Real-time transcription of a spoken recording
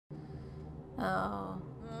Oh.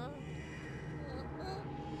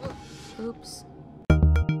 Oops.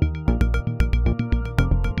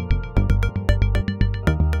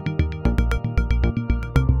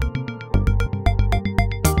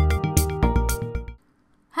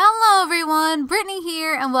 Hello everyone, Brittney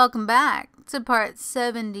here, and welcome back to part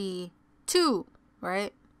 72,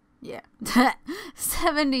 right? Yeah,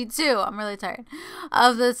 72, I'm really tired,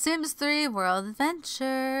 of the Sims 3 World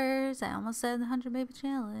Adventures. I almost said the 100 Baby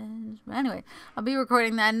Challenge, but anyway, I'll be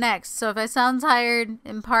recording that next, so if I sound tired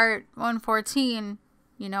in part 114,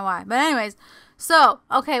 you know why. But anyways, so,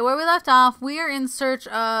 okay, where we left off, we are in search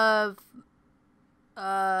of,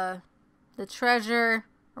 the treasure,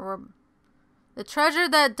 or the treasure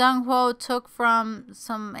that Dunghuo took from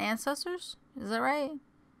some ancestors? Is that right?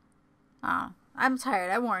 Oh, I'm tired.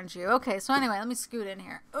 I warned you. Okay, so anyway, let me scoot in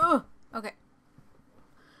here. Ugh. Okay.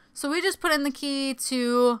 So we just put in the key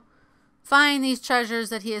to find these treasures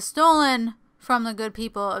that he has stolen from the good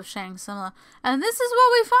people of Shang Tsung. And this is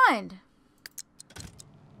what we find.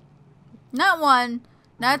 Not one,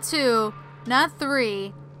 not two, not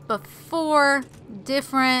three, but 4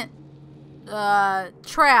 different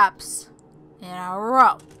traps in a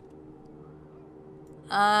row.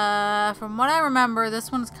 From what I remember,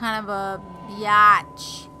 this one's kind of a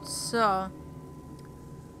biatch. So,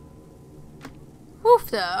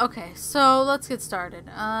 woofda. Okay, so let's get started.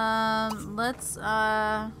 Let's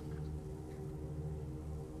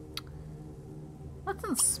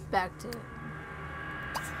inspect it.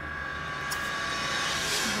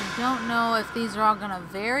 I don't know if these are all gonna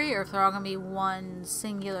vary or if they're all gonna be one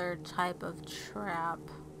singular type of trap.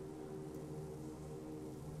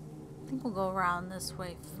 I think we'll go around this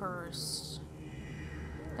way first.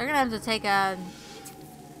 They're gonna have to take a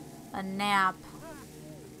nap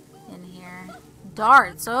in here.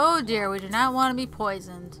 Darts! Oh dear, we do not want to be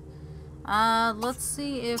poisoned. Let's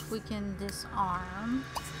see if we can disarm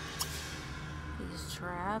these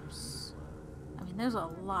traps. I mean, there's a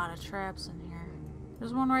lot of traps in here.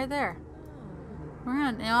 There's one right there. We're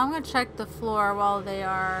gonna, you know, I'm gonna check the floor while they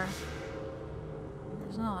are.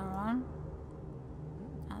 There's another one.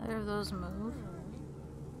 Neither of those move.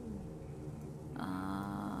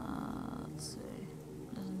 Let's see.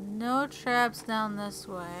 There's no traps down this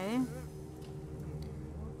way.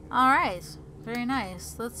 Alright. Very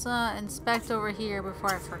nice. Let's inspect over here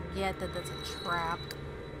before I forget that that's a trap.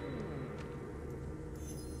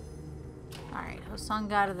 Alright, Hosung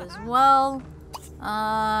got it as well.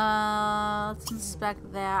 Let's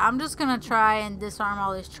inspect that. I'm just gonna try and disarm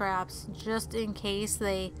all these traps just in case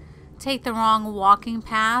they take the wrong walking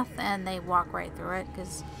path and they walk right through it,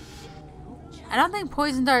 because I don't think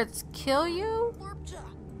poison darts kill you.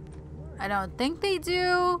 I don't think they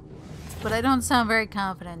do, but I don't sound very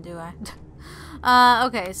confident, do I?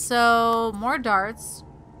 Okay, so more darts.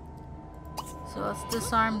 So let's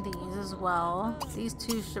disarm these as well. These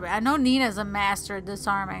two should be. I know Nina's a master at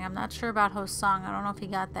disarming. I'm not sure about Hosung. I don't know if he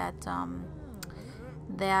got that I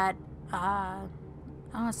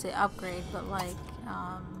don't want to say upgrade, but like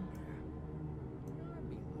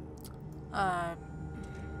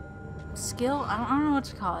skill? I don't know what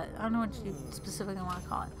to call it. I don't know what you specifically want to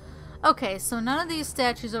call it. Okay, so none of these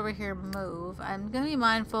statues over here move. I'm going to be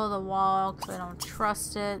mindful of the wall because I don't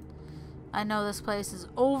trust it. I know this place is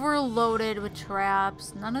overloaded with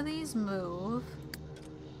traps. None of these move.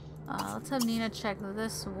 Let's have Nina check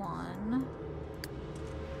this one.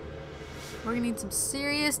 We're going to need some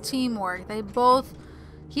serious teamwork. They both...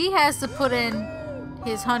 He has to put in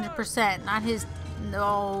his 100%, not his...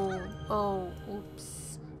 No. Oh,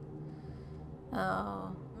 oops.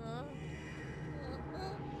 Oh.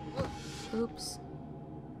 Oops.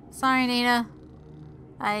 Sorry, Nina.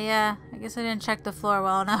 I guess I didn't check the floor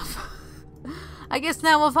well enough. I guess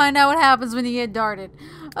now we'll find out what happens when you get darted.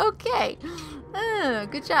 Okay.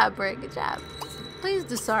 Good job, Britt. Good job. Please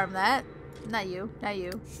disarm that. Not you. Not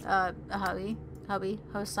you. Hubby,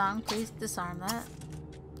 Hosung, please disarm that.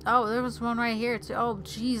 Oh, there was one right here too. Oh,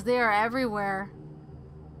 jeez, they are everywhere.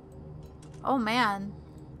 Oh, man.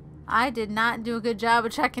 I did not do a good job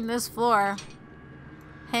of checking this floor.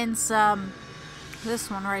 Hence, this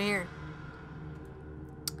one right here.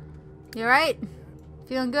 You alright?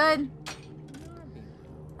 Feeling good?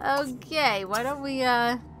 Okay, why don't we,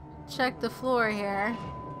 check the floor here.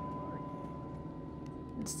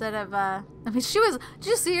 Instead of, I mean, did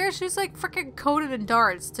you see her? She was, like, freaking coated in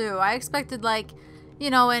darts, too. I expected, like, you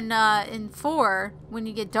know, in 4, when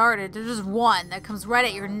you get darted, there's just one that comes right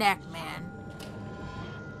at your neck, man.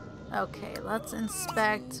 Okay, let's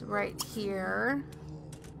inspect right here.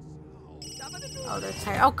 Oh, they're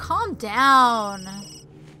tired. Oh, calm down.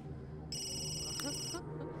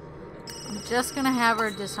 I'm just gonna have her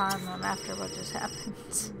disarm them after what just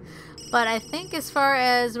happened. But I think as far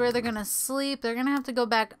as where they're gonna sleep, they're gonna have to go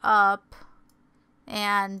back up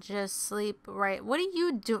and just sleep right. What are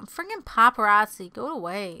you doing? Friggin' paparazzi, go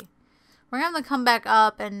away. We're gonna have to come back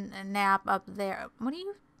up and nap up there. What are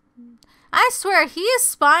you? I swear, he is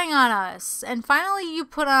spying on us. And finally you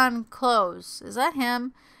put on clothes. Is that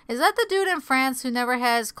him? Is that the dude in France who never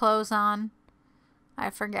has clothes on? I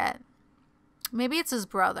forget. Maybe it's his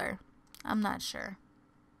brother. I'm not sure.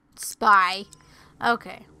 Spy.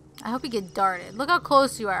 Okay. I hope you get darted. Look how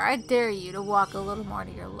close you are. I dare you to walk a little more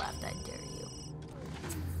to your left. I dare you.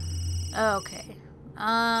 Okay.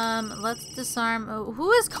 Let's disarm. Oh,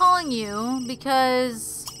 who is calling you?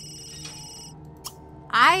 Because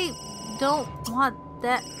I don't want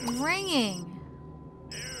that ringing.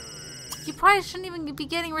 You probably shouldn't even be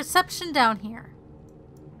getting reception down here.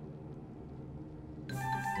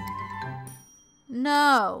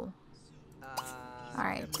 No.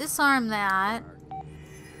 Alright, disarm that.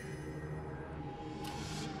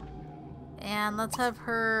 And let's have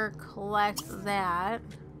her collect that.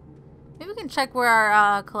 Maybe we can check where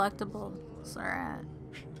our collectibles are at.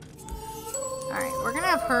 Alright, we're gonna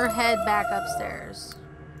have her head back upstairs.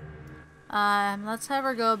 Let's have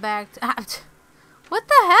her go back to... What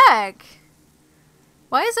the heck?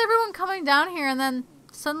 Why is everyone coming down here and then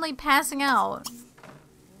suddenly passing out?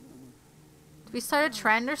 Did we start a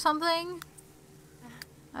trend or something?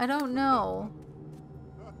 I don't know.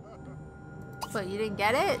 What, you didn't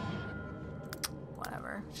get it?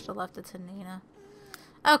 Whatever. Should have left it to Nina.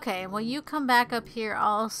 Okay, well you come back up here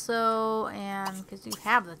also, and because you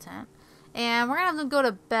have the tent. And we're going to have them go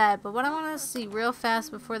to bed, but what I want to see real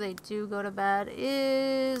fast before they do go to bed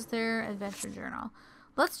is their adventure journal.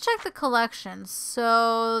 Let's check the collections.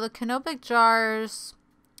 So the canopic jars,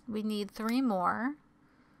 we need 3 more.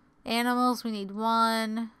 Animals, we need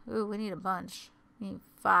 1. Ooh, we need a bunch. We need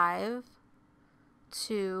 5.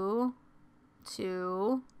 2.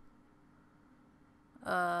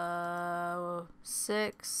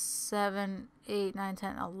 6, 7, 8, 9,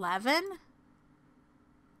 10, 11.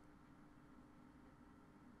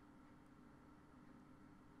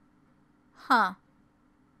 Huh.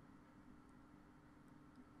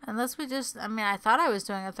 Unless we just, I mean, I thought I was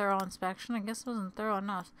doing a thorough inspection. I guess it wasn't thorough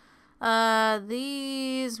enough.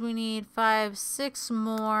 These, we need 5, 6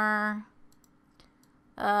 more.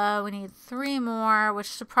 We need 3 more, which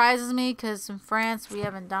surprises me because in France we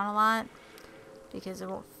haven't done a lot. Because it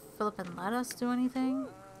won't Philip and let us do anything.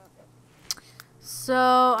 So,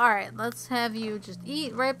 alright, let's have you just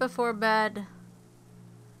eat right before bed.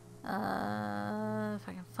 If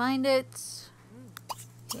I can find it.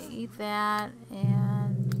 Okay, eat that.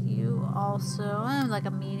 And you also, like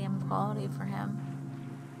a medium quality for him.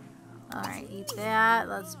 Alright, eat that.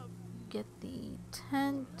 Let's get the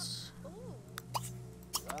tent.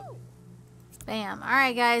 Bam.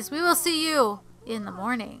 Alright, guys, we will see you in the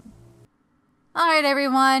morning. Alright,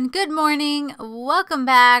 everyone. Good morning. Welcome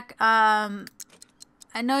back.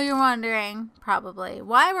 I know you're wondering, probably,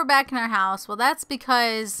 why we're back in our house. Well, that's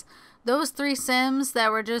because those 3 Sims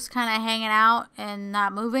that were just kind of hanging out and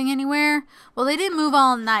not moving anywhere, well, they didn't move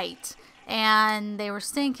all night. And they were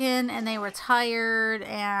stinking, and they were tired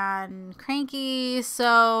and cranky,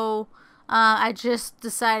 so I just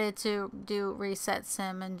decided to do reset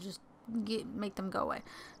Sim and just make them go away.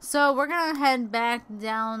 So we're going to head back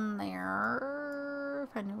down there,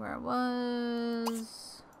 if I knew where it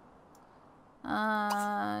was.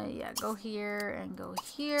 Yeah, go here and go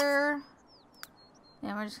here.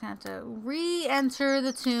 And we're just gonna have to re-enter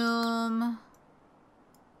the tomb.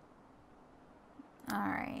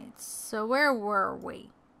 Alright, so where were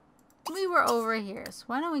we? We were over here, so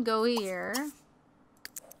why don't we go here?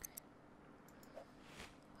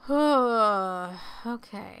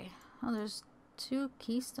 Okay. Oh, there's 2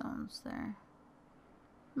 keystones there.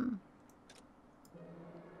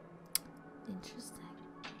 Interesting.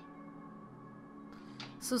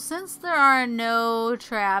 So since there are no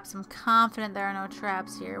traps, I'm confident there are no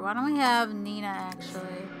traps here. Why don't we have Nina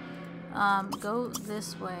actually go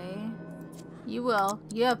this way? You will.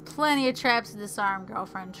 You have plenty of traps to disarm,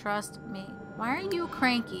 girlfriend. Trust me. Why are you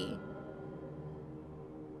cranky?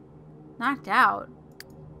 Knocked out.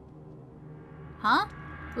 Huh?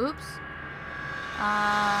 Oops. Did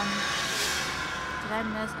I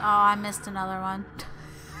miss? Oh, I missed another one.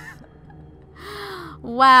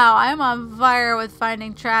 Wow, I'm on fire with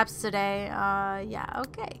finding traps today. Yeah,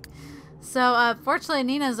 okay. So, fortunately,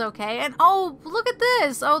 Nina's okay. And, oh, look at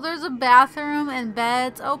this. Oh, there's a bathroom and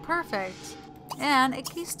beds. Oh, perfect. And a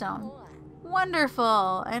keystone.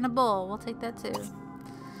 Wonderful. And a bowl. We'll take that, too.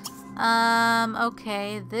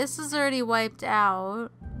 Okay. This is already wiped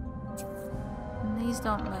out. these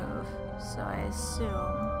don't move, so I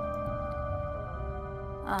assume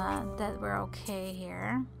that we're okay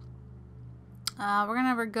here. We're gonna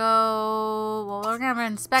never go. Well, we're gonna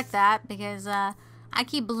inspect that because I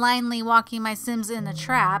keep blindly walking my Sims into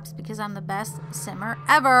traps because I'm the best Simmer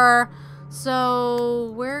ever.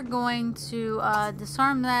 So we're going to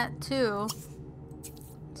disarm that too.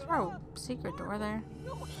 Is there a secret door there?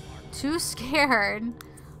 Too scared.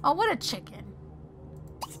 Oh, what a chicken.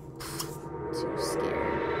 Too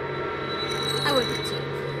scared. I would be too,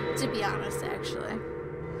 to be honest, actually.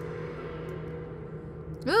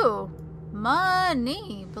 Ooh,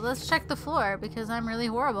 money. But let's check the floor because I'm really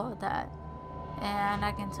horrible at that. And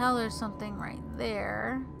I can tell there's something right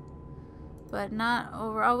there. But not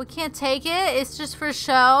over. Oh, we can't take it? It's just for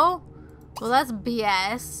show? Well, that's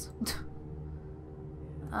BS.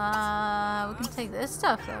 We can take this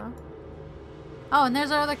stuff, though. Oh, and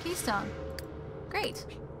there's our other keystone. Great.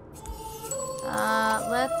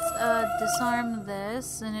 Let's disarm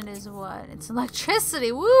this. And it is what? It's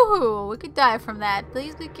electricity. Woohoo! We could die from that.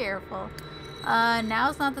 Please be careful.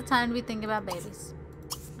 Now's not the time to be thinking about babies.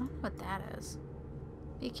 I don't know what that is.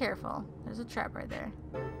 Be careful. There's a trap right there.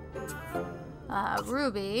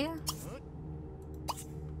 Ruby.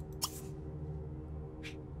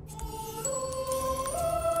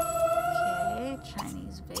 Okay,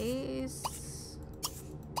 Chinese vase.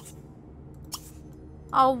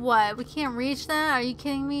 Oh, what? We can't reach that? Are you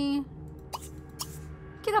kidding me?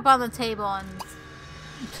 Get up on the table and...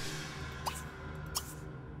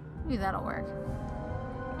 Maybe that'll work.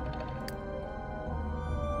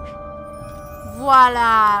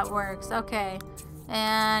 Voila! It works. Okay.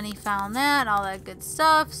 And he found that, all that good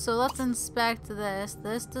stuff. So let's inspect this.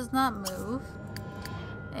 This does not move.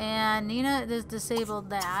 And Nina has disabled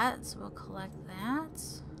that. So we'll collect that.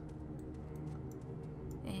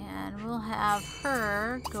 And we'll have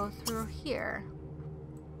her go through here.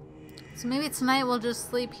 So maybe tonight we'll just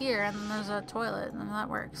sleep here and then there's a toilet and that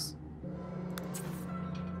works.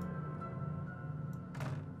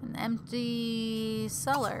 An empty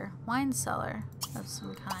cellar, wine cellar of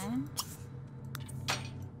some kind.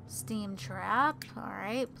 Steam trap.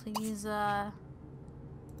 Alright, please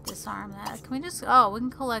disarm that. Can we just... Oh, we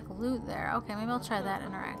can collect loot there. Okay, maybe I'll try that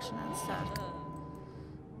interaction instead.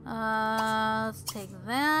 Let's take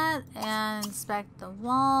that and inspect the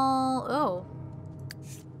wall. Oh.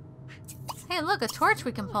 Hey, look, a torch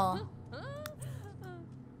we can pull.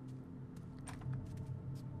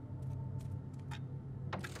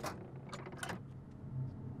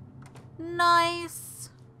 Nice.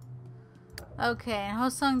 Okay, and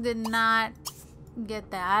Hosung did not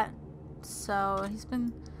get that. So, he's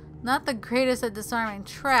been not the greatest at disarming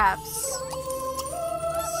traps.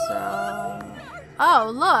 So...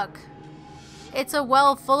 Oh, look! It's a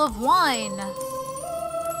well full of wine!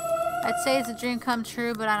 I'd say it's a dream come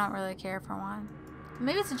true, but I don't really care for wine.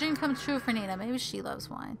 Maybe it's a dream come true for Nina. Maybe she loves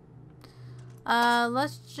wine.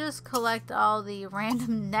 Let's just collect all the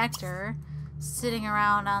random nectar sitting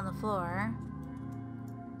around on the floor.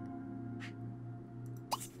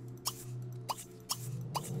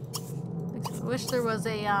 I wish there was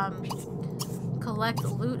a, collect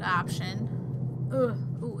loot option. Ugh.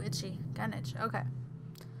 Ooh, itchy. Got an itch. Okay.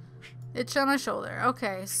 Itch on my shoulder.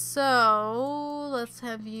 Okay, so let's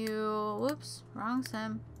have you... Whoops. Wrong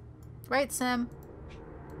sim. Right sim.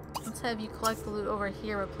 Let's have you collect the loot over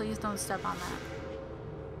here, but please don't step on that.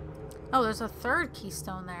 Oh, there's a third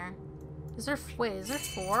keystone there. Is there... Wait, is there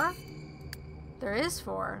 4? There is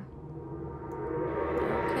 4.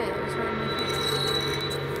 Okay, those were in my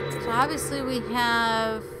face. So obviously we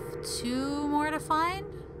have 2 more to find,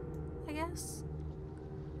 I guess.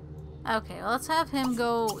 Okay, well, let's have him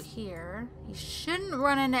go here. He shouldn't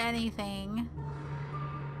run into anything.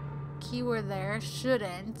 Keyword there,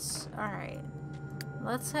 shouldn't. Alright.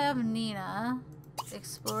 Let's have Nina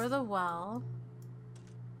explore the well.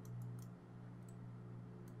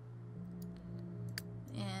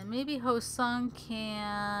 And maybe Hosung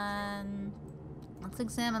can... Let's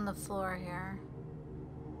examine the floor here.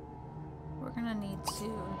 We're gonna need to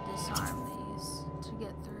disarm these to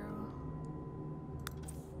get through.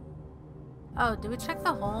 Oh, did we check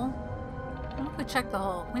the hole? I don't know if we checked the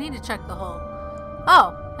hole. We need to check the hole.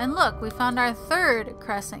 Oh, and look, we found our 3rd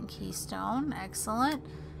crescent keystone. Excellent.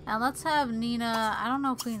 And let's have Nina... I don't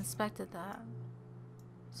know if we inspected that.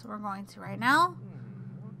 So we're going to right now.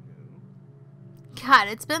 God,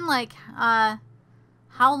 it's been like, how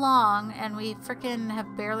long? And we freaking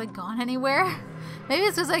have barely gone anywhere? Maybe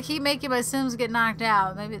it's because I keep making my Sims get knocked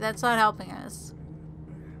out. Maybe that's not helping us.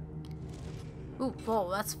 Ooh,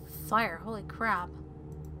 whoa, that's fire. Holy crap.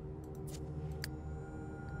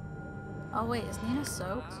 Oh, wait, is Nina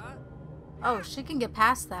soaked? Oh, she can get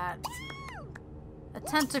past that.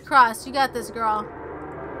 Attempt to cross. You got this, girl.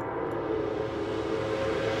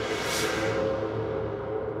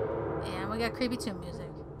 And we got creepy tomb music.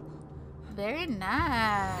 Very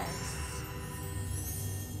nice.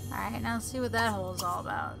 Alright, now let's see what that hole is all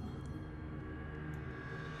about.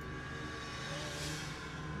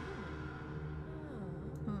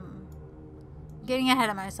 Getting ahead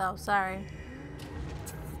of myself, sorry.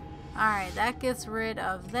 Alright, that gets rid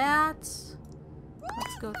of that.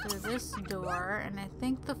 Let's go through this door, and I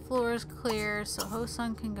think the floor is clear, so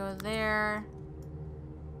Ho-Sung can go there.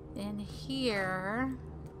 In here.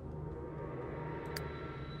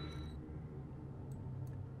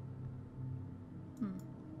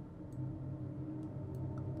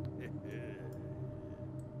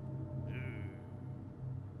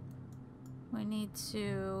 We need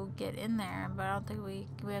to get in there, but I don't think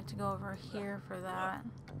we have to go over here for that.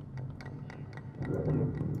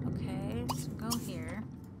 Okay, so go here.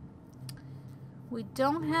 We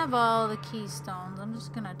don't have all the keystones. I'm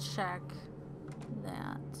just gonna check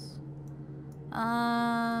that.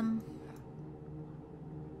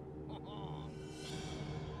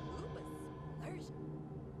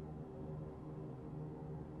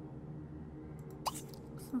 Let's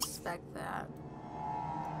inspect that.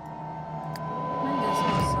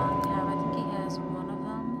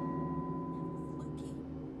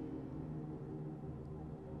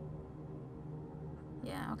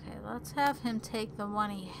 Let's have him take the one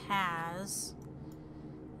he has.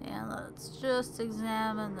 And let's just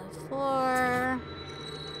examine the floor.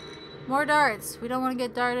 More darts. We don't want to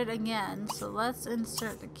get darted again. So let's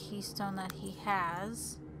insert the keystone that he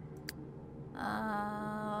has.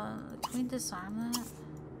 Can we disarm that?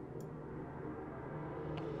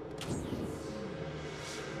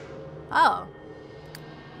 Oh.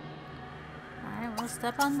 Alright, we'll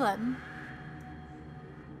step on the button.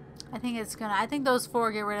 I think those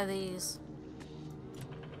four get rid of these.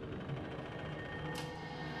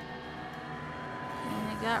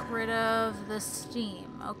 And it got rid of the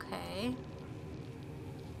steam. Okay.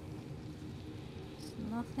 There's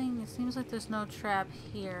nothing. It seems like there's no trap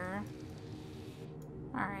here.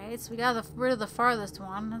 Alright, so we got rid of the farthest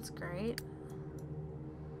one. That's great.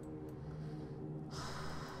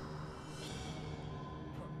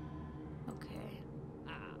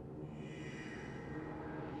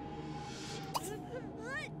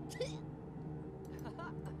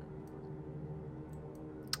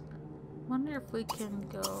 Wonder if we can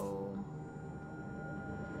go.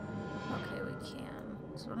 Okay, we can.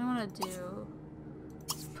 So what I want to do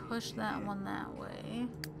is push that one that way.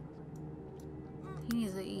 He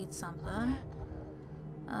needs to eat something.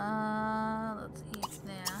 Let's eat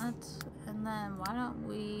that. And then why don't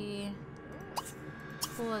we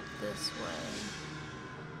pull it this way?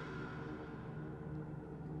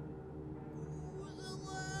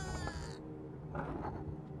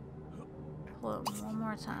 Pull it one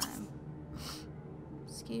more time.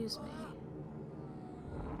 Excuse me.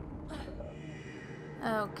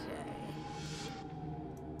 Okay.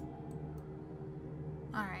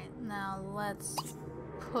 Alright, now let's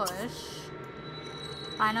push.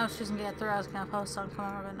 I know she doesn't get through. I was gonna post on come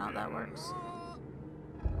over, but no, that works.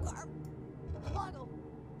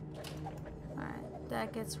 Alright,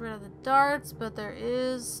 that gets rid of the darts, but there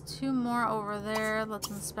is two more over there. Let's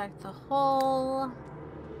inspect the hole.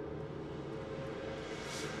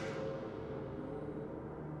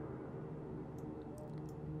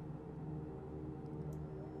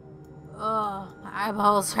 Oh, my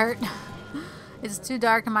eyeballs hurt. It's too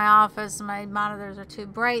dark in my office and my monitors are too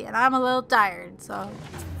bright and I'm a little tired, so.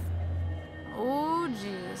 Oh,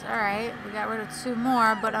 jeez. Alright, we got rid of two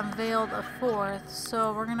more, but unveiled a fourth.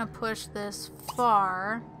 So we're gonna push this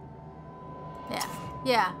far.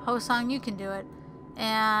 Yeah, Ho-Sung, you can do it.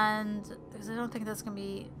 And, because I don't think that's gonna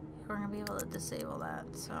be, we're gonna be able to disable that,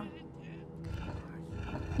 so.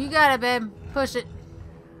 You got it, babe. Push it.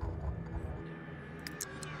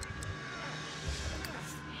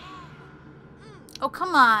 Oh,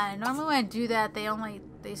 come on. Normally when I do that,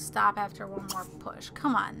 they stop after one more push.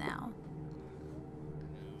 Come on now.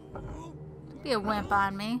 Don't be a wimp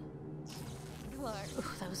on me. Ooh,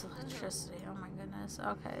 that was electricity. Oh my goodness.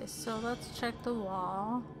 Okay, so let's check the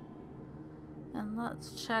wall. And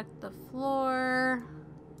let's check the floor.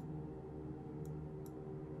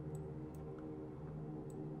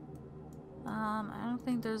 I don't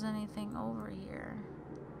think there's anything over here.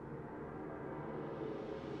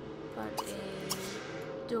 But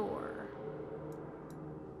a door.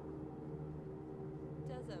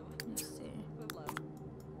 Let's see.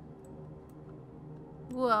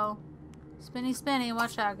 Whoa. Spinny, spinny.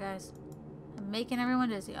 Watch out, guys. I'm making everyone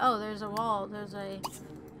dizzy. Oh, there's a wall. There's a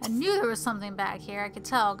I knew there was something back here. I could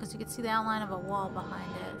tell because you could see the outline of a wall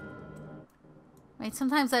behind it. I mean,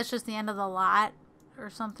 sometimes that's just the end of the lot or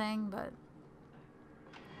something, but...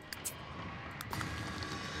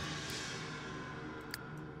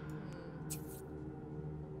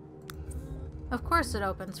 Of course it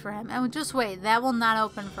opens for him. And just wait, that will not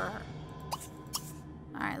open for her.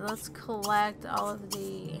 Alright, let's collect all of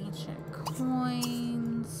the ancient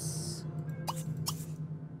coins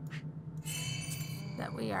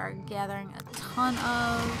that we are gathering a ton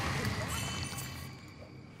of.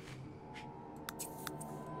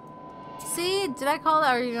 See? Did I call it?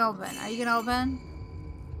 Are you gonna open? Are you gonna open?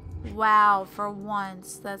 Wow, for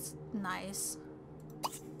once. That's nice.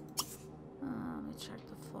 Let me check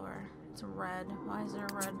the floor. It's red. Why is there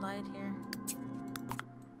a red light here?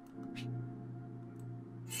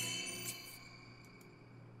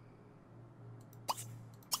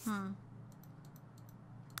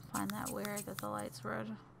 Find that weird that the light's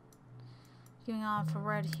red. Giving off a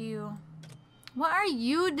red hue. What are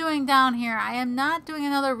you doing down here? I am not doing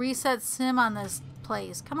another reset sim on this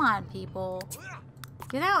place. Come on, people.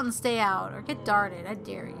 Get out and stay out. Or get darted. I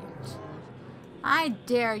dare you. I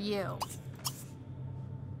dare you.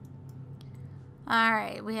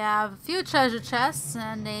 Alright, we have a few treasure chests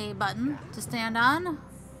and a button to stand on.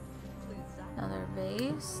 Another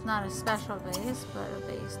vase. Not a special vase, but a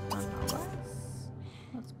vase nonetheless.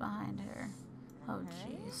 What's behind her? Oh,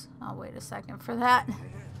 jeez. I'll wait a second for that.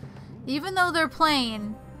 Even though they're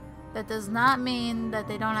plain, that does not mean that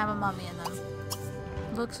they don't have a mummy in them.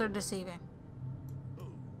 Looks are deceiving.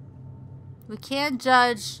 We can't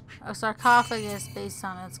judge a sarcophagus based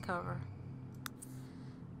on its cover.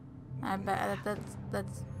 I bet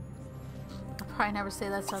that's I'll probably never say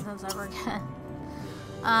that sentence ever again.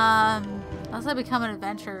 Unless I become an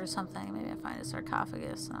adventurer or something. Maybe I find a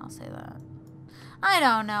sarcophagus and I'll say that. I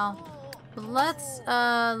don't know. But let's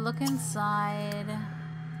look inside.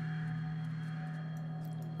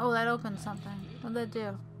 Oh, that opened something. What did that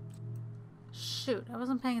do? Shoot, I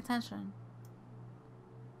wasn't paying attention.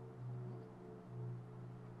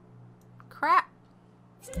 Crap.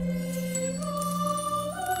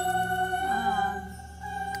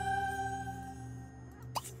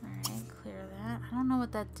 Alright, clear that. I don't know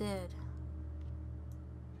what that did.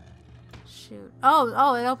 Shoot.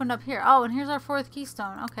 Oh, it opened up here. Oh, and here's our 4th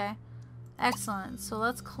keystone. Okay. Excellent. So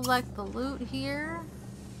let's collect the loot here.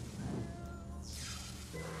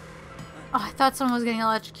 Oh, I thought someone was getting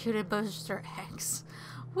electrocuted, but it was just their ex.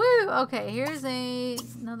 Woo! Okay, here's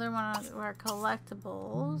another one of our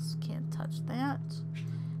collectibles. Can't touch that.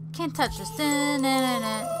 Can't touch this. Just kidding.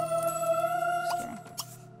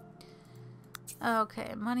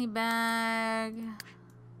 Okay, money bag.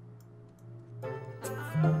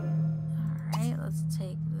 Alright, let's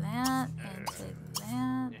take that and take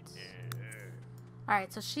that.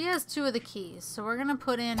 Alright, so she has 2 of the keys. So we're gonna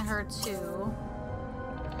put in her 2.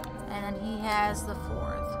 And then he has the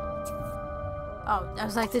 4th. Oh, I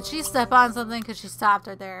was like, did she step on something? Because she stopped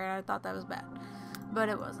right there, and I thought that was bad. But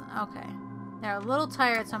it wasn't. Okay. They're a little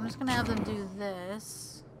tired, so I'm just going to have them do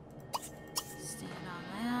this. Stand on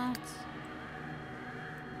that.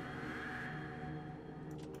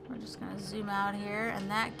 We're just going to zoom out here, and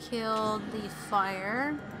that killed the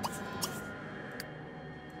fire.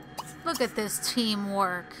 Look at this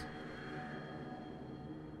teamwork.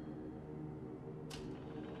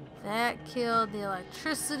 That killed the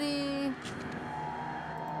electricity.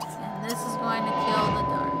 And this is going to kill the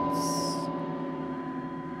darts.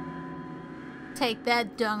 Take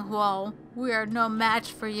that, Dung Huo. We are no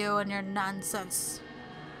match for you and your nonsense.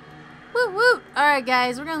 Woot woot! Alright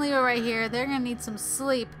guys, we're gonna leave it right here. They're gonna need some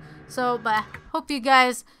sleep. So, but hope you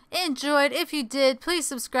guys enjoyed. If you did, please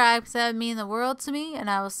subscribe because that would mean the world to me. And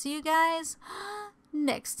I will see you guys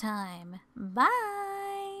next time. Bye!